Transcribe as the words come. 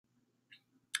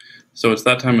So it's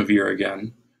that time of year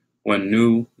again when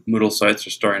new Moodle sites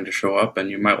are starting to show up, and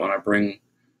you might want to bring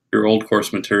your old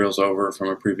course materials over from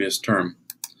a previous term.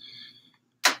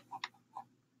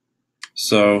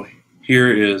 So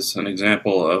here is an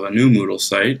example of a new Moodle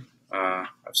site.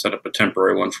 I've set up a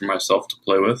temporary one for myself to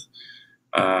play with,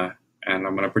 and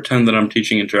I'm going to pretend that I'm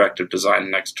teaching interactive design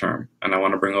next term, and I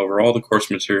want to bring over all the course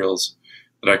materials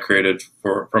that I created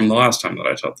from the last time that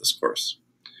I taught this course.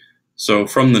 So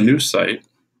from the new site,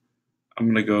 I'm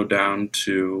going to go down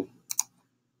to,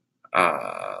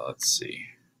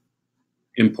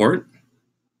 import,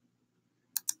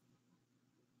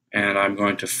 and I'm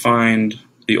going to find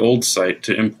the old site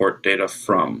to import data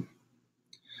from.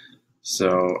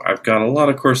 So I've got a lot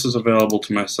of courses available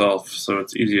to myself, so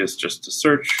it's easiest just to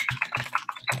search,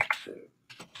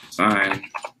 design,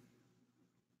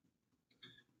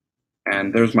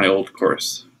 and there's my old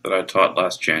course that I taught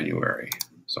last January.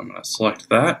 So I'm going to select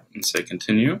that and say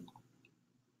continue.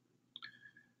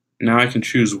 Now I can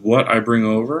choose what I bring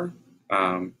over.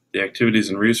 The activities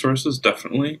and resources,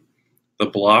 definitely. The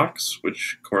blocks,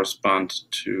 which correspond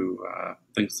to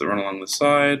things that run along the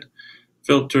side.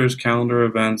 Filters, calendar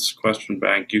events, question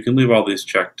bank. You can leave all these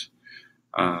checked,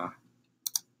 and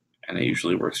it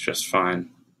usually works just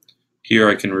fine. Here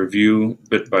I can review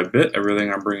bit by bit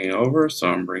everything I'm bringing over. So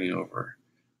I'm bringing over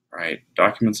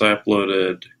documents I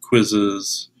uploaded,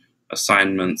 quizzes,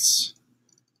 assignments,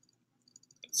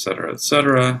 etc.,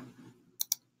 etc.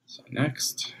 So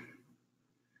next,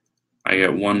 I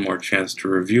get one more chance to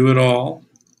review it all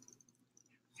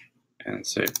and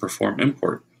say perform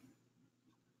import.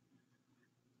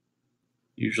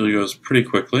 Usually goes pretty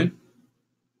quickly.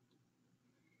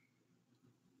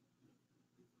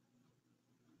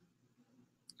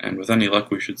 And with any luck,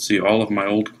 we should see all of my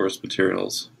old course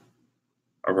materials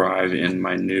arrive in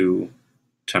my new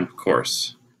temp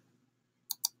course.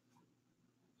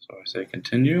 So I say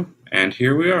continue, and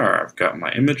here we are. I've got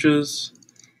my images,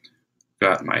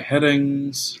 got my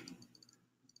headings,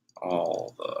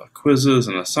 all the quizzes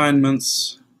and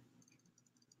assignments,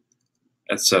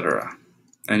 etc.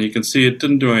 And you can see it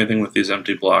didn't do anything with these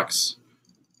empty blocks,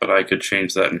 but I could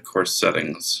change that in course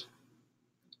settings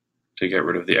to get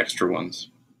rid of the extra ones.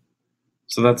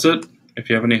 So that's it. If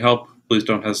you have any help, please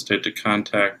don't hesitate to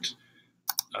contact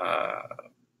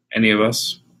any of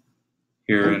us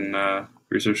here in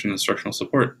Research and Instructional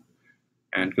Support.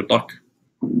 And good luck.